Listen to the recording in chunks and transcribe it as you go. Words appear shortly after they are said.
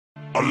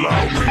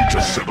Allow me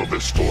to settle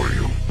this for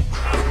you.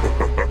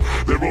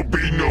 There will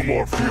be no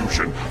more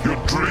fusion.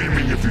 You're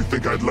dreaming if you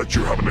think I'd let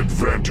you have an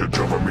advantage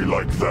over me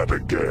like that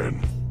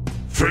again.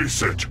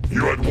 Face it,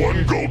 you had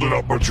one golden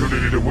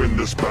opportunity to win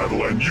this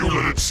battle, and you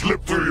let it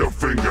slip through your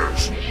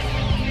fingers.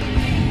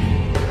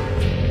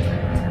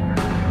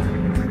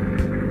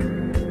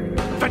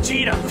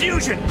 Vegeta,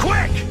 fusion,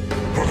 quick!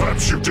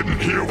 Perhaps you didn't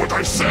hear what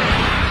I said.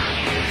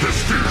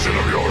 This fusion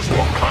of yours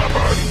won't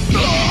happen.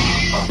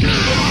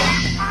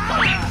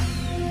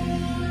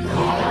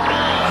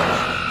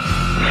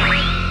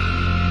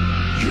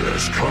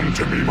 Yes, come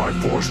to me, my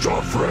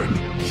four-star friend.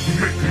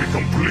 Make me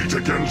complete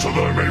again so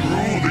that I may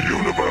rule the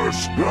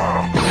universe.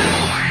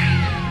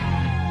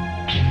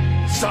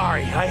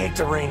 Sorry, I hate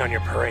to rain on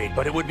your parade,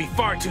 but it would be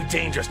far too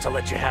dangerous to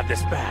let you have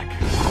this back.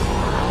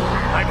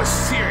 I was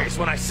serious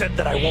when I said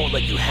that I won't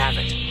let you have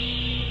it.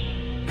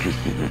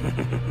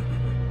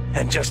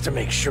 And just to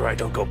make sure I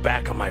don't go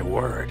back on my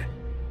word,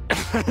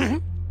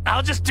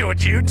 I'll just do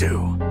what you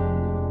do.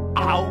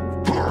 Ow!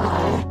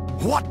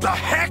 What the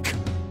heck?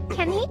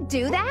 Can he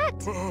do that?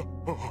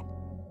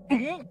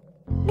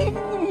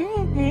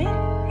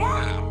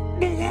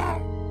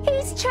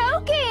 He's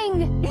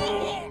choking!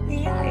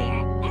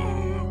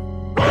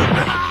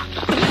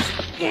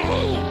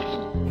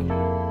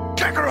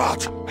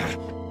 Kakarot!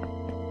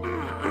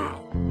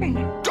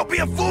 Don't be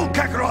a fool,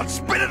 Kakarot!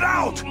 Spit it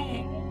out!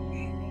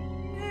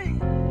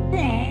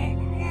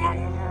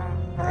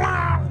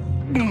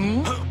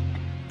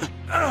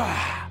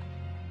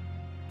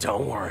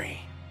 Don't worry.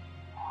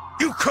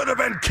 You could have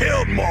been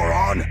killed,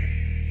 moron!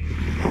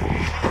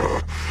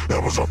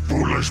 That was a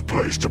foolish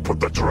place to put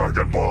the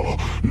Dragon Ball.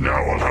 Now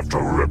I'll have to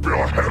rip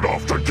your head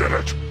off to get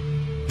it.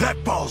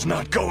 That ball's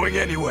not going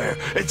anywhere.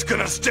 It's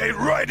gonna stay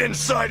right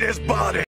inside his body.